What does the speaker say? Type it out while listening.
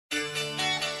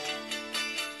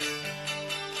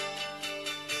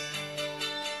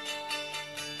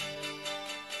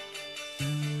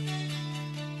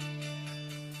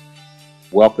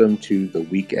Welcome to The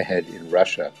Week Ahead in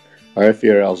Russia,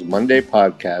 RFERL's Monday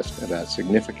podcast about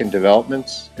significant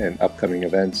developments and upcoming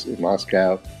events in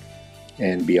Moscow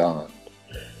and beyond.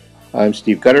 I'm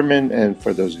Steve Gutterman, and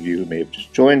for those of you who may have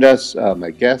just joined us,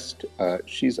 my guest,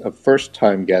 she's a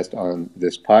first-time guest on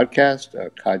this podcast,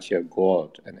 Katia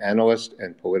Glod, an analyst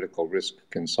and political risk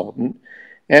consultant,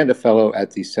 and a fellow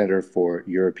at the Center for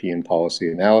European Policy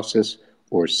Analysis,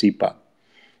 or CEPA.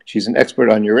 She's an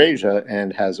expert on Eurasia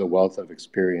and has a wealth of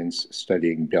experience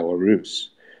studying Belarus.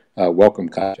 Welcome,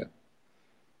 Katia.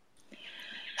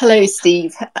 Hello,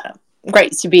 Steve.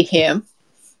 Great to be here.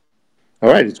 All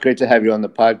right, it's great to have you on the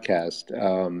podcast.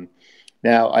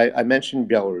 Now, I mentioned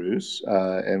Belarus,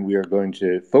 and we are going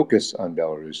to focus on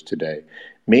Belarus today,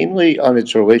 mainly on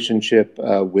its relationship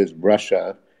with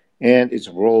Russia and its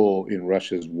role in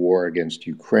Russia's war against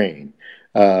Ukraine,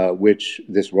 which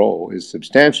this role is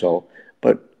substantial,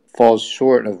 but falls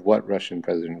short of what Russian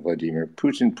President Vladimir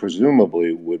Putin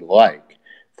presumably would like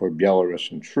for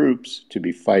Belarusian troops to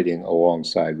be fighting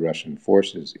alongside Russian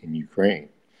forces in Ukraine.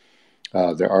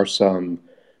 There are some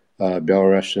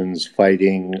Belarusians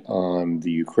fighting on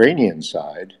the Ukrainian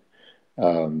side,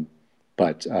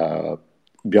 but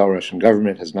Belarusian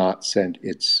government has not sent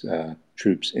its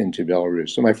troops into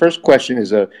Belarus. So my first question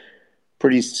is a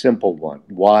pretty simple one.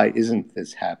 Why isn't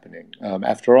this happening?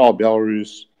 After all,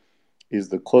 Belarus is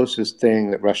the closest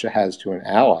thing that Russia has to an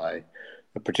ally,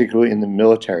 particularly in the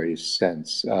military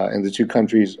sense. And the two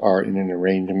countries are in an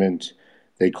arrangement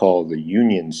they call the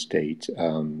Union State.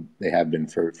 They have been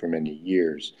for many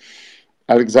years.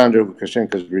 Alexander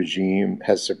Lukashenko's regime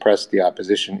has suppressed the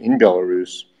opposition in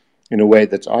Belarus in a way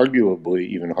that's arguably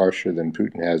even harsher than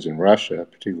Putin has in Russia,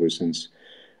 particularly since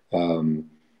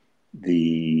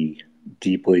the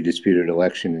deeply disputed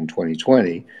election in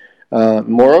 2020.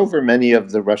 Moreover, many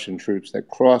of the Russian troops that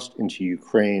crossed into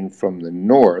Ukraine from the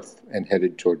north and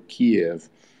headed toward Kiev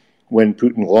when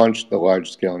Putin launched the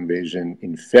large-scale invasion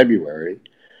in February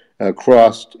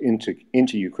crossed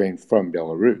into Ukraine from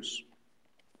Belarus.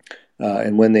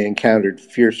 And when they encountered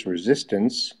fierce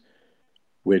resistance,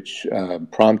 which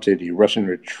prompted a Russian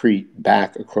retreat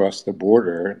back across the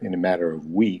border in a matter of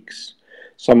weeks,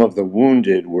 some of the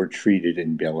wounded were treated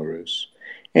in Belarus.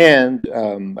 And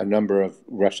a number of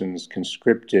Russians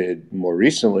conscripted more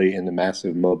recently in the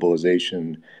massive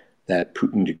mobilization that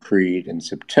Putin decreed in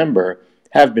September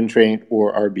have been trained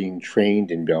or are being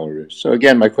trained in Belarus. So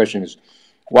again, my question is,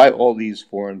 why all these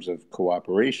forms of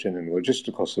cooperation and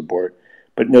logistical support,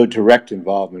 but no direct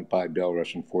involvement by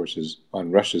Belarusian forces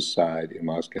on Russia's side in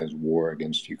Moscow's war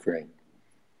against Ukraine?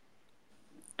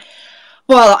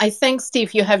 Well, I think,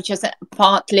 Steve, you have just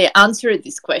partly answered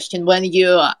this question when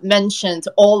you mentioned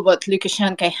all what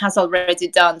Lukashenko has already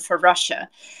done for Russia.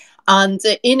 And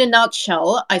in a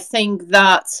nutshell, I think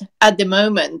that at the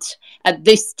moment, at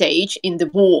this stage in the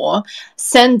war,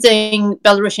 sending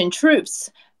Belarusian troops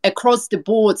across the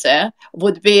border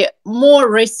would be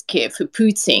more risky for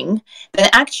Putin than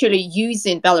actually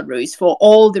using Belarus for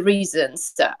all the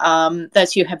reasons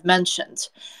that you have mentioned.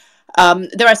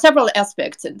 There are several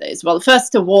aspects in this. Well,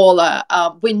 first of all,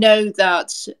 we know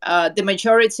that the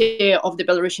majority of the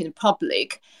Belarusian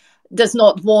public does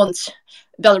not want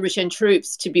Belarusian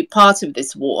troops to be part of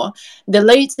this war. The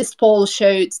latest poll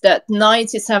showed that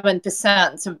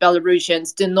 97% of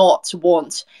Belarusians do not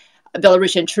want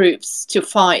Belarusian troops to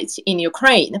fight in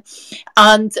Ukraine.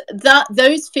 And that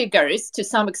those figures, to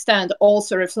some extent,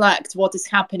 also reflect what is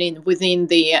happening within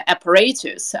the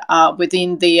apparatus,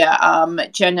 within the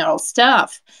general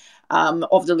staff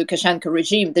of the Lukashenko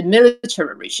regime, the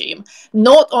military regime.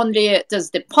 Not only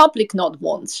does the public not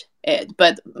want it,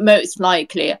 but most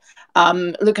likely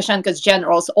Lukashenko's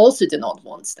generals also do not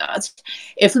want that.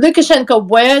 If Lukashenko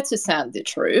were to send the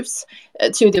troops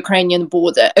to the Ukrainian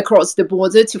border, across the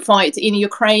border to fight in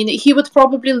Ukraine, he would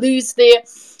probably lose the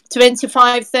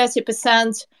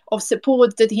 25-30% of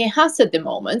support that he has at the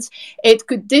moment. It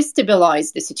could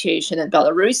destabilize the situation in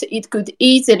Belarus. It could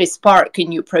easily spark a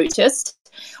new protest.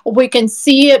 We can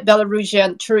see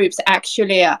Belarusian troops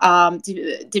actually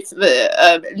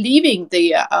leaving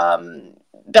the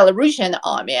Belarusian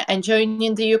army and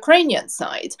joining the Ukrainian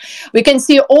side. We can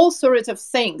see all sorts of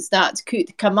things that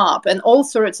could come up and all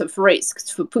sorts of risks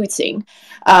for Putin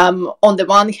on the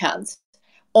one hand.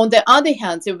 On the other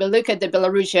hand, if we look at the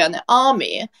Belarusian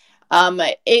army,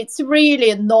 it's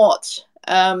really not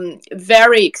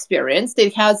very experienced.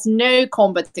 It has no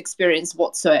combat experience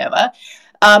whatsoever.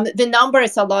 The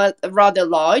numbers are rather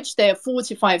large. There are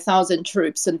 45,000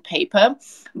 troops on paper,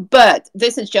 but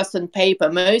this is just on paper.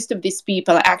 Most of these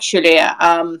people actually,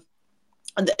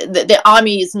 the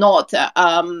army is not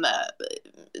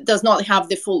does not have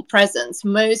the full presence.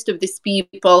 Most of these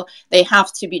people, they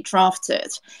have to be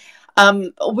drafted.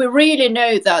 We really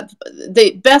know that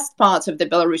the best part of the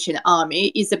Belarusian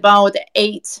army is about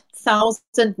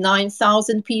 8,000,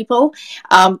 9,000 people,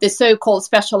 the so-called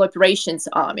Special Operations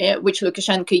Army, which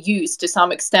Lukashenko used to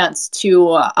some extent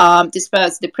to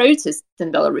disperse the protests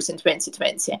in Belarus in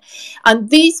 2020. And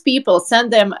these people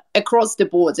send them across the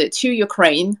border to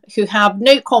Ukraine, who have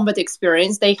no combat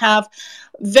experience. They have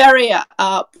very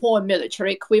poor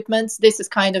military equipment. This is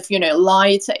kind of,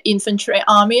 light infantry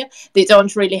army. They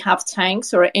don't really have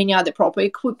tanks or any other proper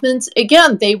equipment.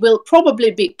 Again, they will probably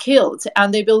be killed,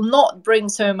 and they will not bring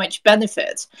so much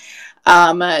benefit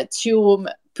to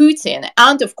Putin.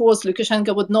 And of course,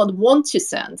 Lukashenko would not want to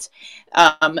send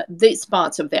this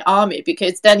part of the army,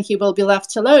 because then he will be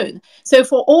left alone. So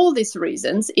for all these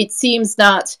reasons, it seems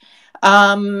that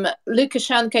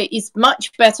Lukashenko is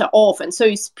much better off, and so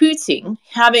is Putin,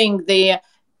 having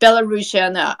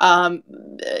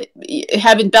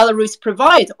Belarus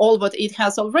provide all what it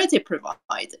has already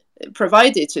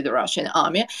provided to the Russian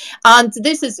army. And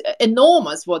this is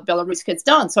enormous what Belarus has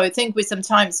done. So I think we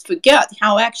sometimes forget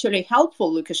how actually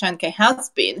helpful Lukashenko has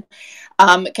been,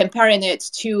 comparing it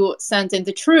to sending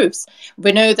the troops.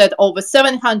 We know that over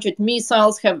 700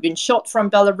 missiles have been shot from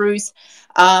Belarus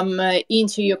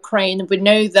into Ukraine. We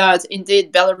know that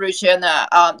indeed Belarusian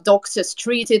doctors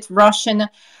treated Russian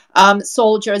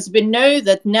soldiers. We know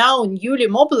that now newly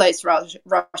mobilized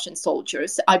Russian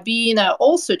soldiers are being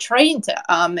also trained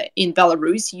in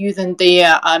Belarus, using the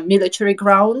military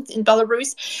ground in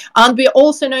Belarus. And we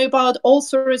also know about all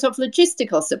sorts of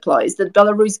logistical supplies that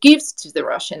Belarus gives to the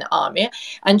Russian army.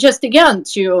 And just again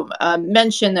to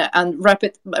mention and wrap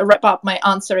up my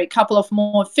answer, a couple of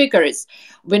more figures.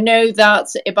 We know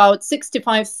that about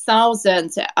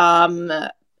 65,000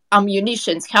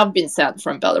 ammunitions have been sent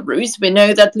from Belarus. We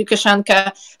know that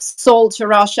Lukashenko sold to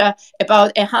Russia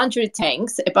about 100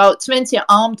 tanks, about 20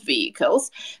 armed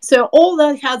vehicles. So all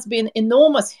that has been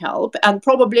enormous help, and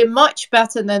probably much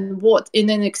better than what in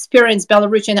an experienced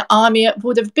Belarusian army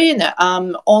would have been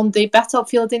on the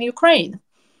battlefield in Ukraine.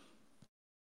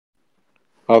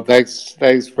 Oh, thanks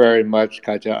very much,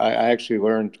 Katya. I actually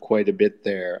learned quite a bit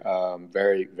there.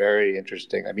 Very, very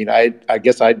interesting. I mean, I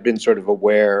guess I'd been sort of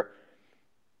aware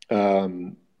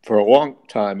for a long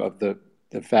time of the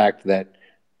fact that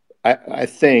I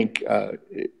think,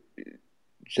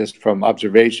 just from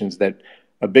observations, that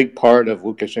a big part of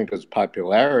Lukashenko's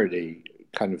popularity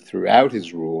kind of throughout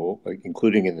his rule, like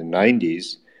including in the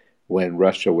 90s when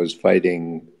Russia was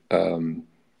fighting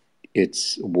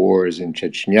its wars in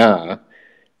Chechnya,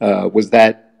 was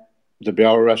that the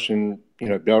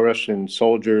Belarusian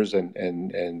soldiers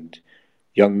and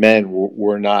young men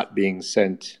were not being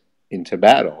sent into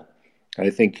battle. And I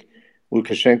think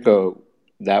Lukashenko,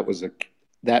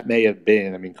 that may have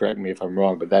been, I mean, correct me if I'm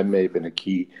wrong, but that may have been a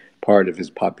key part of his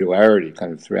popularity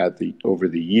kind of over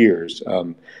the years.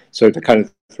 So to kind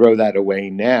of throw that away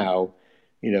now,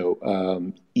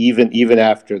 even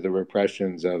after the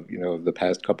repressions of the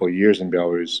past couple of years in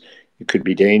Belarus, it could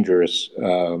be dangerous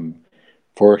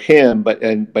for him.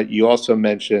 But you also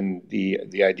mentioned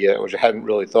the idea, which I hadn't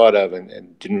really thought of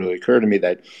and didn't really occur to me,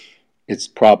 that it's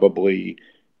probably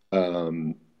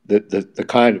the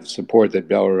kind of support that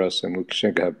Belarus and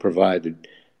Lukashenko have provided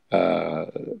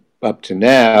up to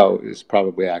now is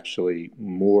probably actually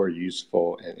more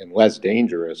useful and less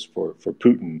dangerous for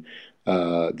Putin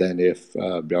than if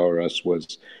Belarus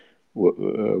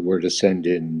were to send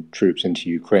in troops into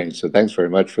Ukraine. So thanks very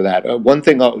much for that. One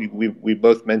thing we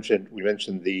both mentioned,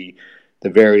 the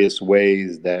various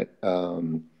ways that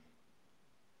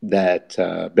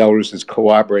Belarus is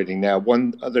cooperating now.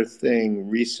 One other thing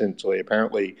recently,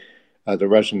 apparently the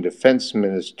Russian Defense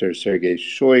Minister, Sergei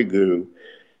Shoigu,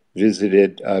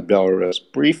 visited Belarus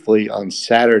briefly on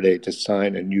Saturday to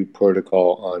sign a new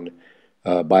protocol on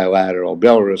bilateral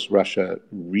Belarus-Russia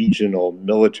regional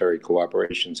military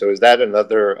cooperation. So is that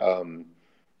another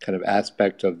kind of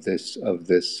aspect of this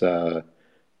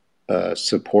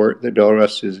support that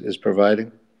Belarus is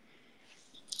providing?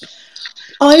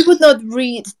 I would not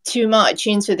read too much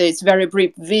into this very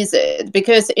brief visit,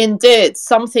 because indeed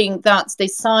something that they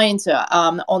signed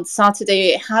on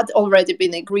Saturday had already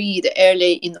been agreed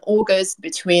early in August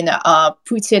between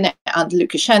Putin and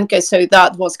Lukashenko. So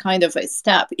that was kind of a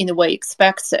step in a way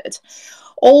expected.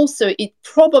 Also, it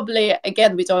probably,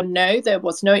 again, we don't know, there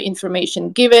was no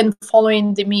information given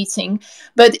following the meeting,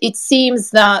 but it seems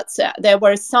that there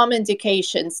were some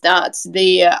indications that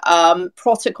the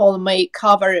protocol may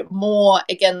cover more,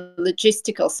 again,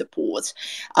 logistical support,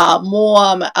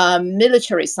 more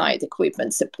military side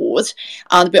equipment support.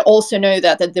 And we also know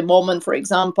that at the moment, for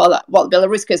example, well,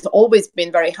 Belarus has always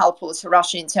been very helpful to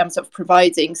Russia in terms of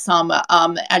providing some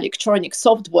electronic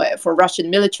software for Russian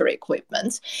military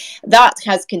equipment. That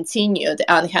has continued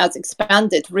and has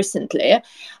expanded recently.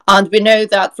 And we know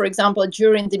that, for example,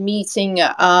 during the meeting,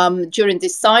 during the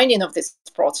signing of this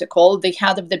protocol, the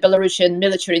head of the Belarusian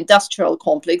military industrial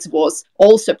complex was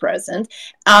also present,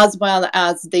 as well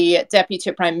as the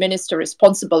deputy prime minister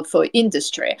responsible for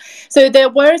industry. So there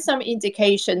were some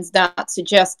indications that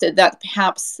suggested that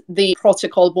perhaps the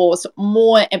protocol was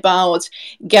more about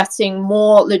getting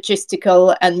more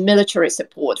logistical and military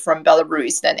support from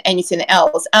Belarus than anything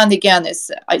else. And again,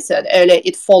 as I said earlier,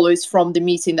 it follows from the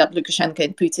meeting that Lukashenko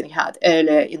and Putin had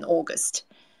earlier in August.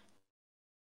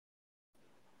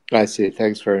 I see.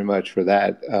 Thanks very much for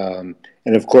that.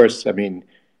 And of course, I mean,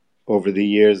 over the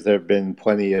years, there have been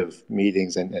plenty of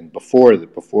meetings, and before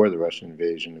the Russian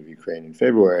invasion of Ukraine in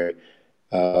February,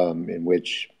 in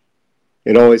which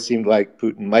it always seemed like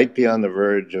Putin might be on the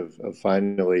verge of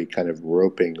finally kind of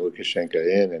roping Lukashenko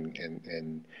in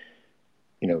and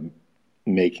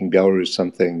making Belarus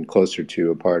something closer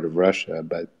to a part of Russia.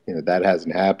 But that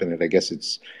hasn't happened, and I guess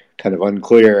it's kind of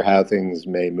unclear how things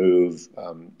may move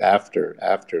after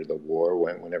the war,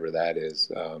 whenever that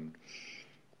is.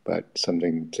 But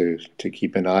something to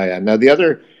keep an eye on. Now, the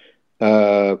other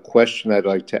question I'd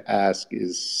like to ask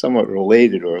is somewhat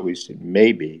related, or at least it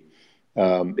may be.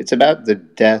 It's about the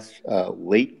death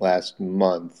late last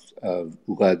month of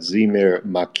Vladimir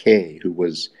Makey, who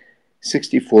was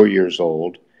 64 years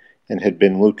old and had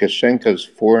been Lukashenko's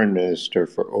foreign minister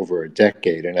for over a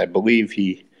decade. And I believe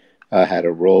he had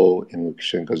a role in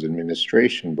Lukashenko's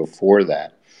administration before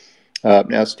that.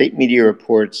 Now, state media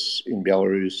reports in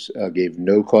Belarus gave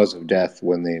no cause of death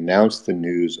when they announced the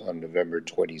news on November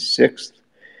 26th.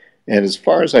 And as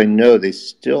far as I know, they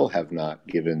still have not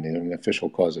given an official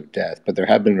cause of death, but there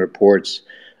have been reports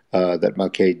that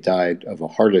Makey died of a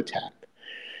heart attack.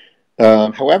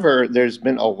 However, there's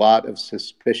been a lot of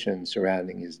suspicion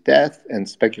surrounding his death and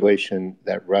speculation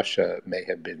that Russia may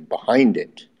have been behind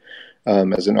it.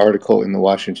 As an article in the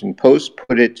Washington Post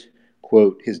put it,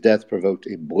 quote, his death provoked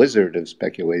a blizzard of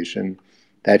speculation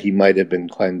that he might have been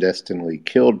clandestinely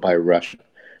killed by Russia,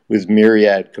 with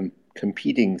myriad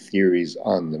competing theories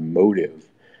on the motive,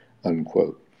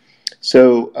 unquote.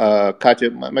 So,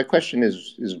 Katia, my question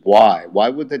is why? Why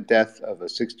would the death of a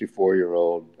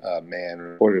 64-year-old man,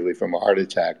 reportedly from a heart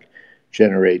attack,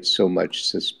 generate so much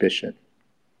suspicion?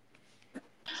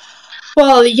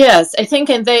 Well, yes, I think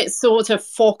in the sort of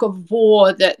fog of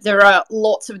war that there are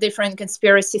lots of different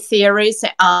conspiracy theories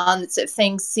and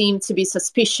things seem to be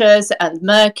suspicious and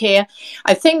murky.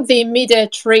 I think the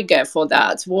immediate trigger for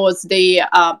that was the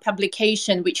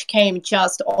publication which came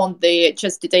just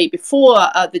the day before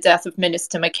the death of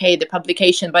Minister Makey, the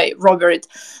publication by Robert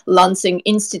Lansing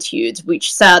Institute,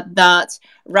 which said that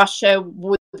Russia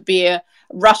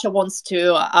wants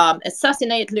to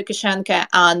assassinate Lukashenko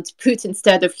and put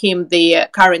instead of him the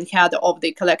current head of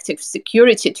the Collective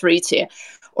Security Treaty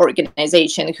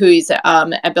Organization, who is a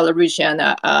Belarusian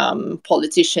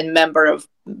politician, member of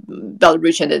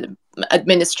Belarusian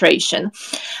administration,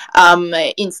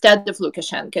 instead of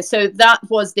Lukashenko. So that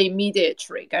was the immediate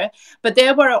trigger. But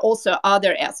there were also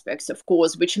other aspects, of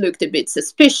course, which looked a bit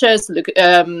suspicious.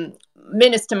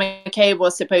 Minister Makey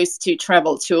was supposed to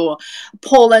travel to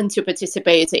Poland to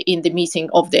participate in the meeting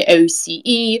of the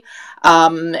OSCE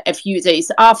a few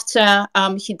days after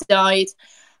he died.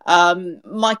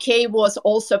 Makey was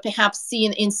also perhaps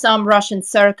seen in some Russian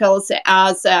circles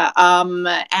as an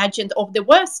agent of the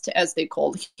West, as they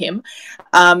called him,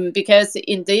 because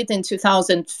indeed in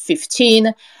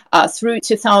 2015 through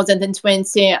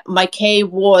 2020, Makey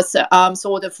was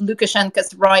sort of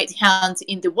Lukashenko's right hand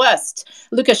in the West.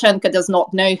 Lukashenko does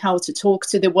not know how to talk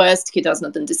to the West. He does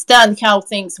not understand how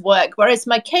things work. Whereas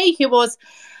Makey, he was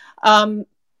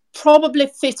probably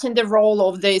fit in the role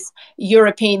of this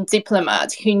European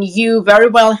diplomat who knew very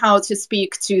well how to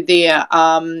speak to the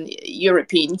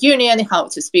European Union, how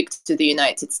to speak to the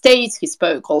United States. He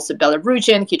spoke also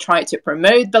Belarusian. He tried to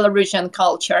promote Belarusian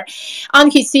culture. And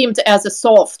he seemed as a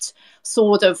soft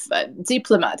sort of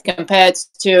diplomat compared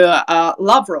to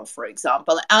Lavrov, for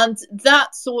example. And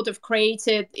that sort of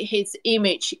created his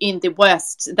image in the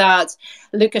West, that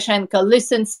Lukashenko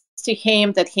listens to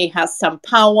him, that he has some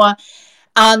power.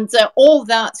 And all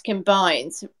that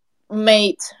combined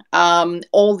made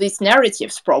all these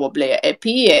narratives probably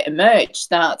emerge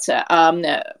that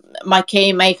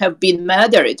Mackay may have been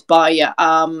murdered by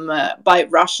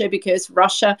Russia, because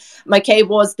Mackay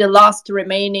was the last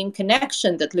remaining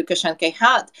connection that Lukashenko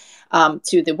had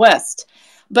to the West.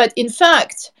 But in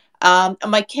fact,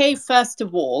 Mackay, first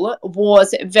of all,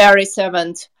 was very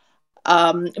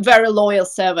loyal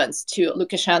servants to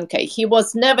Lukashenko. He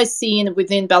was never seen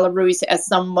within Belarus as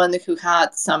someone who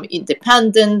had some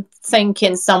independent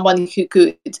thinking, someone who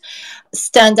could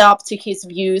stand up to his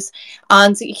views.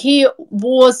 And he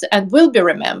was and will be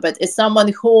remembered as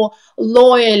someone who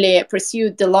loyally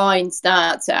pursued the lines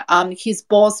that his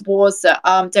boss was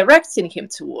directing him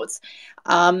towards.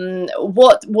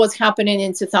 What was happening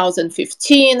in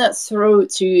 2015 through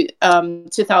to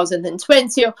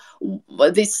 2020,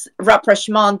 this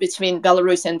rapprochement between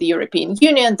Belarus and the European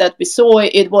Union that we saw,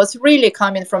 it was really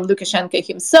coming from Lukashenko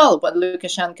himself, when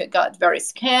Lukashenko got very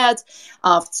scared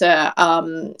after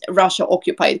Russia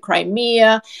occupied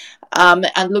Crimea. And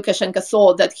Lukashenko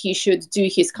thought that he should do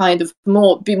his kind of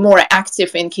be more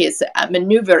active in his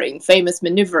famous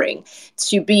maneuvering,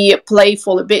 to be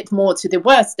playful a bit more to the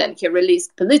West. And he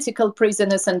released political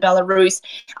prisoners in Belarus.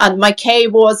 And Mackay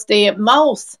was the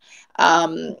mouth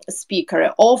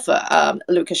speaker of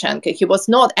Lukashenko. He was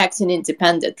not acting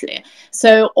independently.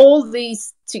 So all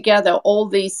these together, all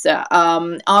these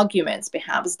arguments,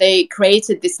 perhaps, they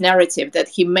created this narrative that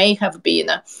he may have been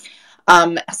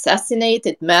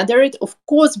assassinated, murdered. Of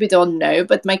course, we don't know,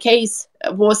 but Mackay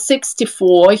was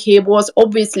 64. He was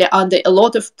obviously under a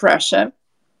lot of pressure.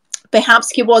 Perhaps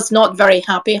he was not very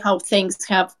happy how things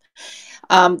have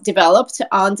developed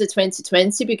under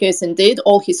 2020, because indeed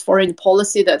all his foreign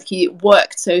policy that he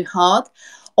worked so hard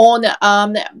on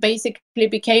basically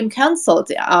became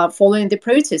cancelled following the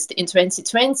protest in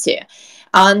 2020.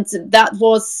 And that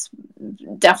was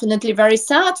definitely very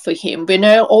sad for him. We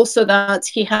know also that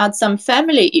he had some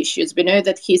family issues. We know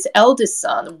that his eldest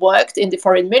son worked in the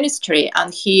foreign ministry,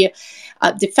 and he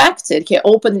defected. He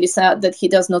openly said that he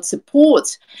does not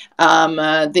support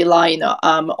the line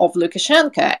of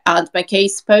Lukashenko. And Mackay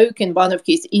spoke in one of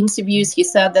his interviews. He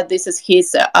said that this is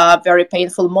his very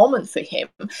painful moment for him.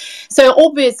 So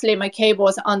obviously Mackay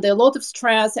was under a lot of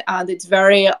stress, and it's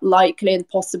very likely and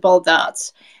possible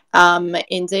that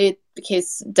indeed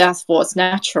his death was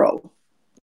natural.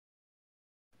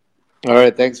 All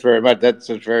right, thanks very much. That's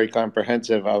very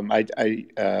comprehensive.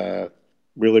 I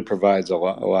really provides a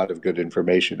lot of good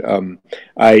information.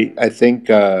 I think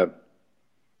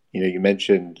you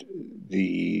mentioned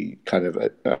the kind of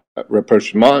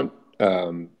rapprochement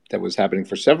that was happening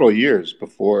for several years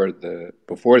before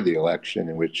the election,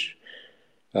 in which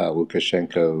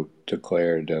Lukashenko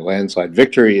declared a landslide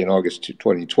victory in August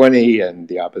 2020, and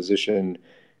the opposition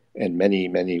and many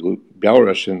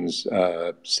Belarusians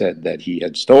said that he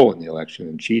had stolen the election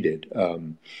and cheated.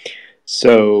 And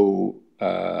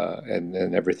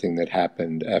then everything that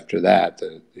happened after that,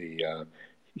 the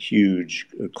huge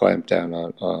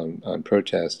clampdown on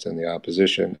protests and the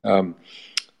opposition. So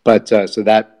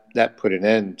that put an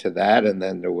end to that, and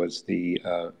then there was the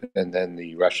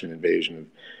Russian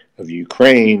invasion of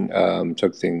Ukraine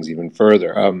took things even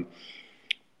further.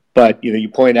 But you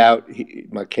point out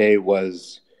Mackay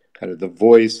was kind of the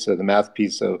voice, the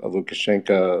mouthpiece of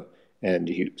Lukashenko, and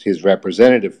his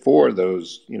representative for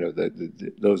those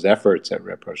those efforts at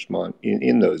rapprochement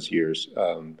in those years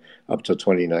up till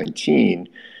 2019.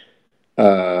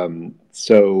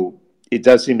 So it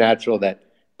does seem natural that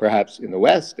perhaps in the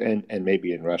West and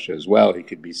maybe in Russia as well, he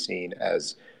could be seen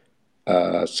as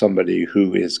somebody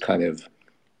who is kind of,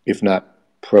 if not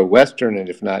pro-Western and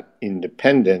if not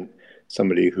independent,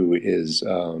 somebody who is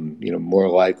more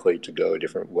likely to go a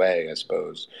different way, I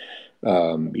suppose,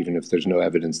 even if there's no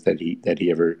evidence that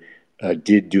he ever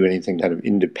did do anything kind of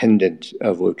independent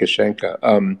of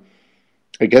Lukashenko.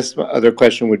 I guess my other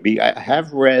question would be, I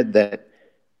have read that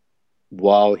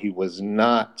while he was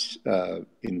not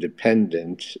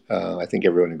independent, I think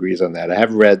everyone agrees on that. I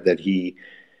have read that he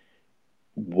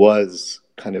was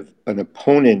kind of an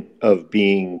opponent of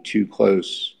being too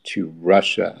close to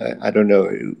Russia. I don't know.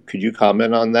 Could you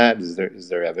comment on that? Is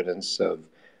there evidence of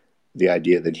the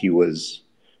idea that he was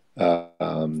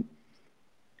kind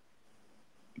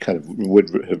of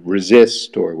would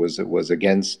resist or was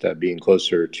against being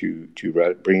closer to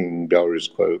bringing Belarus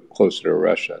closer to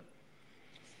Russia?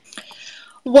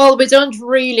 Well, we don't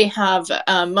really have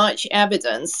much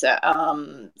evidence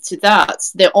to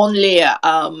that. The only,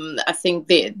 I think,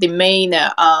 the main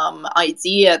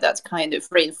idea that kind of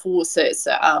reinforces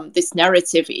this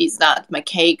narrative is that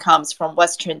McKay comes from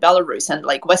Western Belarus and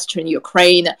like Western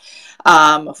Ukraine.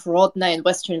 Rodna in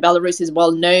Western Belarus is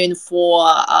well known for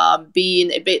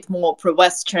being a bit more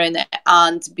pro-Western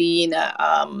and being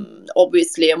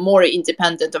obviously more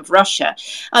independent of Russia.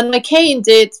 And McCain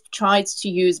did try to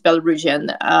use the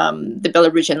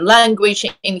Belarusian language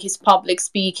in his public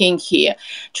speaking. He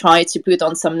tried to put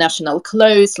on some national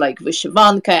clothes like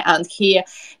vyshyvanka, and he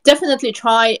definitely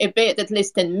tried a bit, at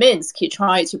least in Minsk, he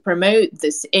tried to promote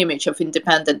this image of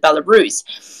independent Belarus.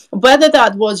 Whether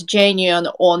that was genuine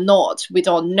or not, we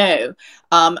don't know.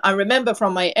 I remember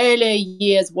from my earlier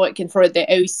years working for the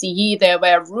OCE, there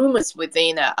were rumors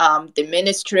within the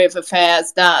Ministry of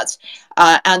Affairs that,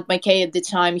 and McKay at the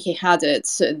time he had it,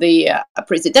 the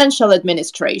presidential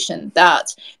administration,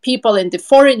 that people in the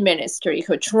foreign ministry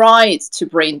who tried to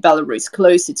bring Belarus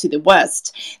closer to the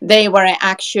West, they were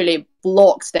actually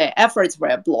blocked. Their efforts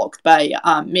were blocked by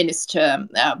Volodymyr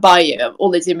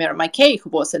McKay, who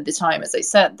was at the time, as I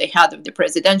said, the head of the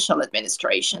presidential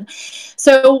administration.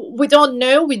 So we don't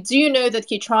know. We do know that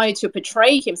he tried to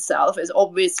portray himself as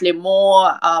obviously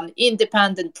more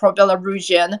independent,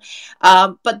 pro-Belarusian,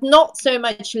 but not so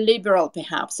much liberal,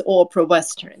 perhaps, or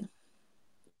pro-Western.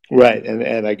 Right,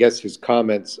 and I guess his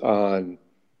comments on,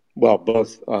 well,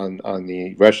 both on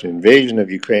the Russian invasion of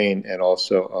Ukraine and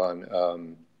also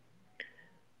on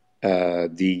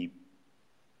the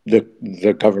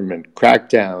government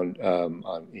crackdown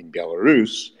in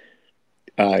Belarus.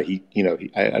 I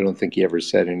don't think he ever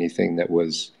said anything that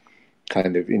was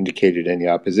kind of indicated any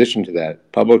opposition to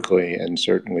that publicly, and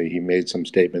certainly he made some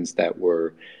statements that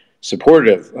were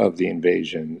supportive of the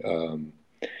invasion.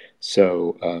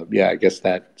 Yeah, I guess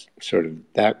that kind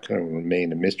of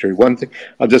remained a mystery. One thing,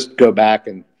 I'll just go back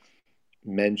and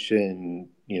mention,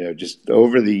 just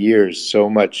over the years, so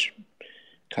much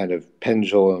kind of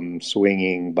pendulum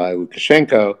swinging by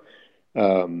Lukashenko.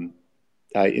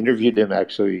 I interviewed him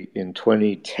actually in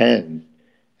 2010,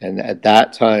 and at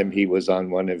that time he was on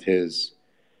one of his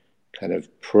kind of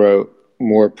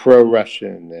more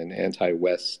pro-Russian and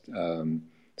anti-West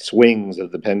swings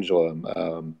of the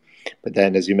pendulum. But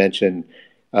then, as you mentioned,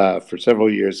 for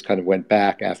several years, kind of went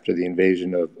back after the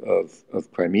invasion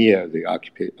of Crimea,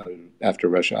 after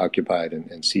Russia occupied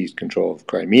and seized control of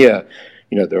Crimea.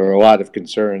 There were a lot of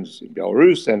concerns in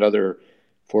Belarus and other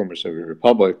former Soviet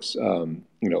republics.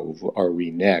 Are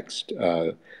we next?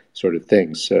 Sort of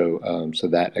thing. So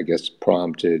that, I guess,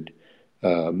 prompted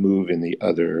a move in the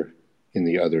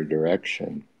other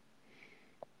direction.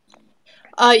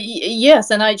 Yes,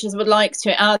 and I just would like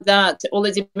to add that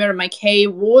Volodymyr McKay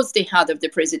was the head of the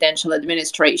presidential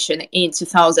administration in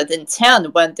 2010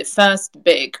 when the first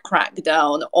big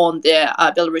crackdown on the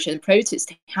Belarusian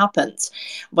protest happened,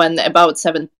 when about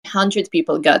 700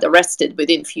 people got arrested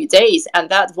within a few days, and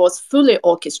that was fully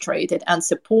orchestrated and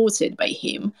supported by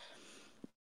him.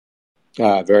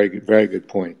 Very good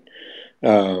point.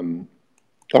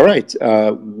 All right,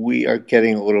 we are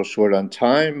getting a little short on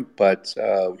time, but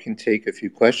we can take a few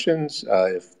questions.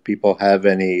 If people have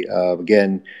any,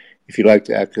 again, if you'd like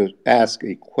to ask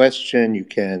a question, you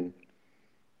can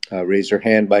raise your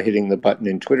hand by hitting the button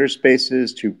in Twitter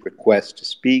Spaces to request to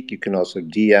speak. You can also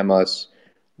DM us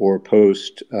or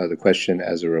post the question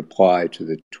as a reply to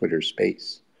the Twitter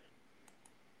Space.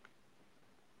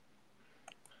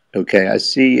 Okay, I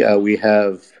see we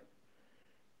have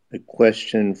a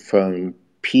question from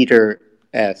Peter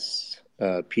S.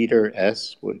 Peter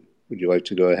S., would you like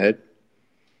to go ahead?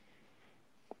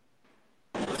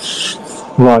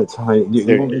 Right. Hi.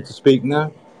 You want me to speak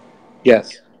now?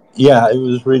 Yes. Yeah, it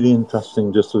was really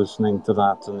interesting just listening to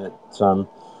that, and it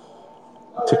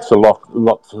ticks a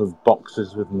lot of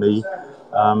boxes with me.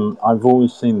 I've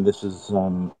always seen this as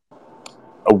a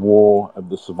war of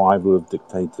the survival of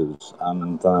dictators,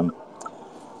 and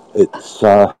it's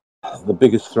the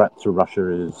biggest threat to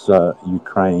Russia is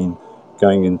Ukraine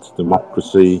going into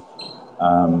democracy,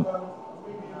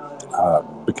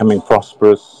 becoming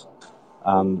prosperous,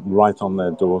 and right on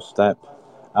their doorstep.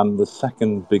 And the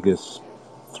second biggest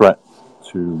threat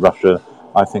to Russia,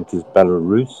 I think, is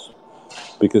Belarus,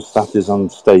 because that is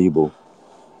unstable.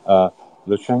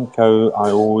 Lukashenko,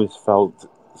 I always felt,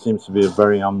 seems to be a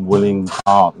very unwilling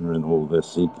partner in all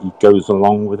this. He goes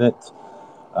along with it.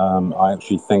 I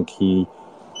actually think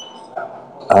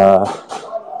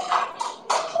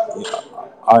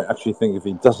if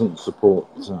he doesn't support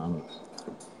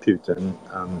Putin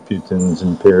and Putin's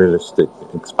imperialistic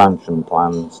expansion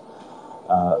plans,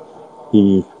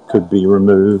 he could be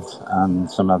removed and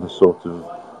some other sort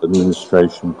of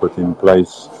administration put in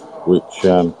place, which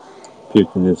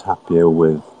Putin is happier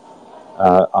with.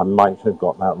 I might have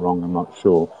got that wrong, I'm not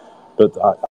sure. But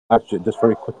actually, just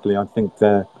very quickly, I think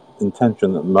their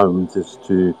intention at the moment is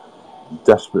to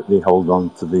desperately hold on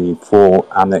to the 4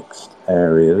 annexed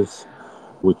areas,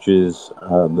 which is,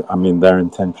 their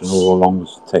intention all along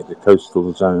was to take the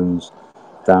coastal zones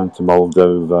down to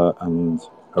Moldova and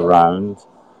around.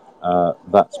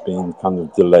 That's been kind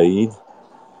of delayed.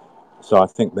 So I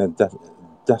think they're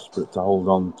desperate to hold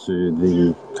on to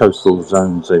the coastal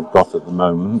zones they've got at the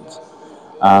moment.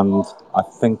 And I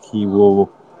think he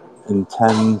will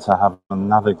intend to have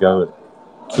another go at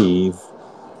Kyiv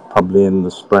probably in the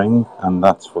spring, and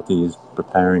that's what he's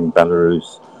preparing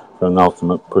Belarus for, an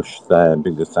ultimate push there,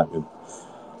 because that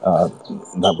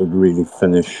would really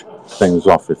finish things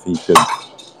off if he could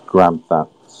grab that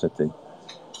city.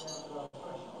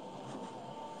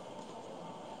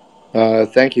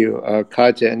 Thank you,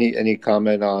 Katya. Any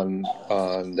comment on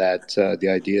that? The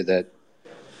idea that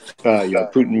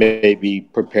Putin may be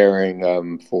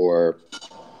preparing for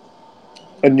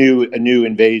a new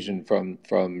invasion from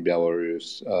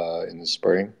Belarus in the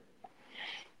spring.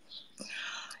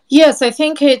 Yes, I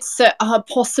think it's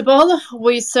possible.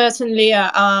 We certainly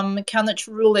cannot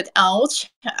rule it out.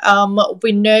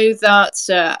 We know that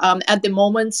at the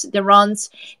moment there aren't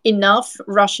enough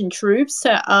Russian troops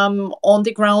on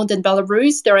the ground in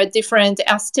Belarus. There are different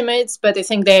estimates, but I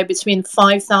think they're between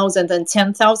 5,000 and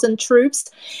 10,000 troops.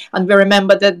 And we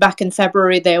remember that back in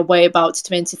February there were about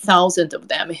 20,000 of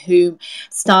them who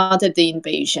started the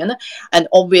invasion. And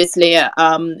obviously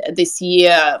this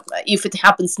year, if it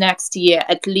happens next year,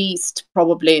 at least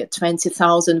probably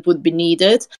 20,000 would be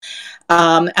needed,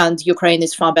 and Ukraine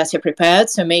is far better prepared,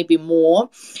 so maybe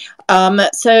more.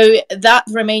 So that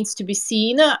remains to be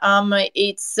seen.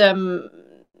 It's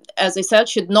as I said,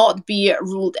 should not be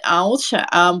ruled out.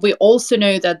 We also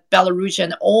know that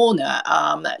Belarusian owner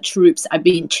troops are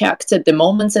being checked at the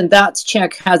moment, and that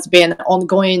check has been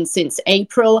ongoing since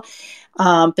April.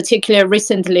 Particularly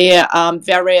recently,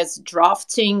 various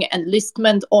drafting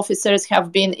enlistment officers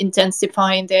have been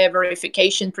intensifying their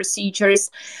verification procedures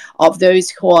of those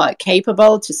who are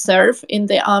capable to serve in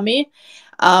the army.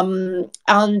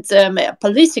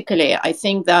 Politically, I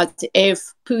think that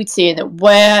if Putin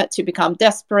were to become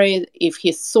desperate, if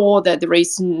he saw that there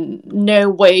is no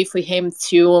way for him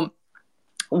to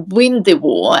win the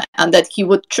war, and that he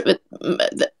would,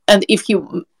 and if he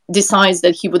decides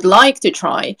that he would like to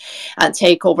try and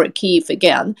take over Kyiv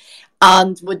again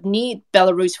and would need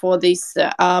Belarus for this,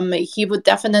 he would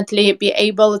definitely be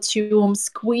able to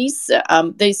squeeze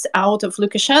this out of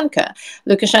Lukashenko.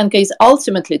 Lukashenko is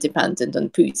ultimately dependent on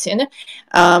Putin.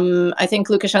 I think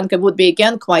Lukashenko would be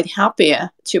again quite happy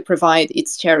to provide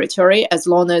its territory as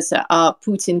long as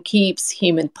Putin keeps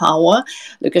him in power.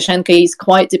 Lukashenko is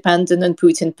quite dependent on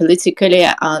Putin politically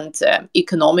and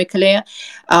economically.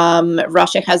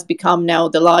 Russia has become now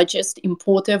the largest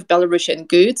importer of Belarusian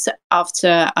goods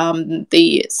after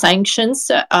the sanctions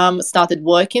started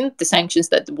working, the sanctions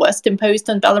that the West imposed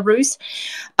on Belarus.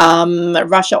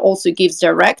 Russia also gives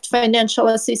direct financial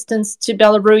assistance to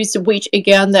Belarus, which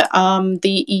again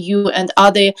the EU and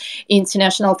other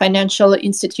international financial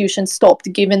institutions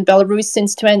stopped giving Belarus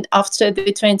since after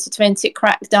the 2020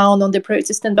 crackdown on the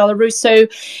protest in Belarus. So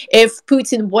if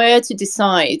Putin were to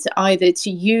decide either to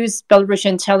use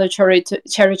Belarusian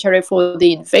territory for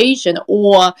the invasion,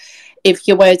 or if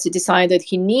he were to decide that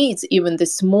he needs even the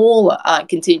small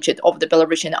contingent of the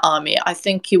Belarusian army, I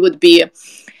think he would be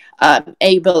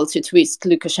able to twist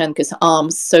Lukashenko's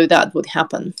arms so that would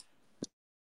happen.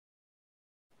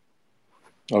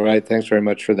 All right, thanks very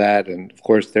much for that. And of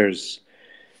course, there's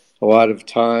a lot of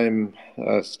time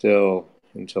still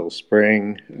until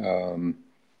spring.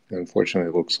 Unfortunately,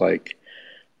 it looks like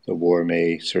the war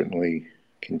may certainly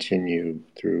continue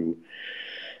through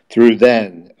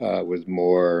then with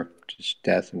more just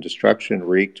death and destruction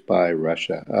wreaked by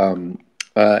Russia.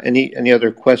 Any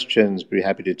other questions? Be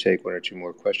happy to take one or two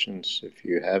more questions if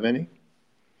you have any.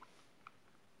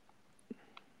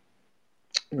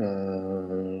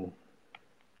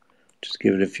 Just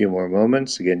give it a few more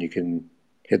moments. Again, you can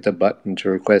hit the button to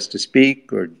request to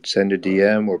speak, or send a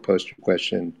DM, or post your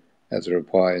question as a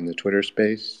reply in the Twitter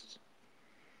space.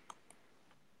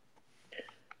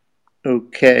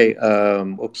 Okay,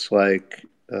 looks like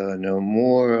no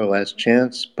more. Last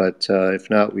chance, but if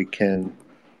not, we can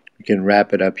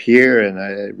wrap it up here. And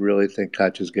I really think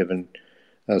Katya's given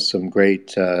us some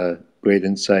great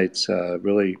insights.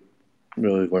 Really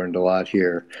learned a lot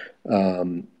here.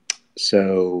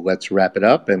 So let's wrap it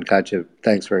up. And Katya,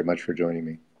 thanks very much for joining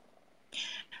me.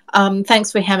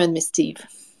 Thanks for having me, Steve.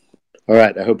 All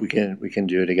right. I hope we can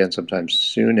do it again sometime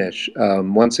soonish.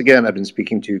 Once again, I've been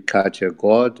speaking to Katia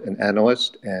Glod, an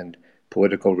analyst and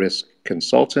political risk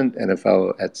consultant and a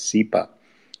fellow at CEPA,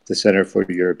 the Center for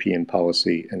European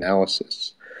Policy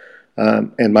Analysis.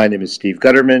 And my name is Steve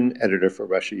Gutterman, editor for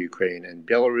Russia, Ukraine, and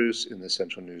Belarus in the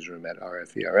Central Newsroom at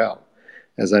RFERL.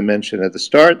 As I mentioned at the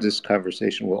start, this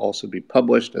conversation will also be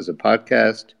published as a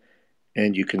podcast,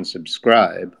 and you can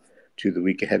subscribe to The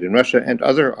Week Ahead in Russia and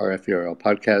other RFERL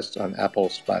podcasts on Apple,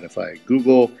 Spotify,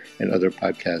 Google, and other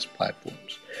podcast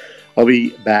platforms. I'll be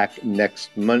back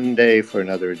next Monday for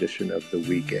another edition of The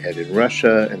Week Ahead in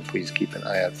Russia, and please keep an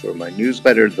eye out for my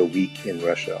newsletter, The Week in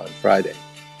Russia, on Friday.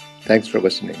 Thanks for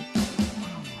listening.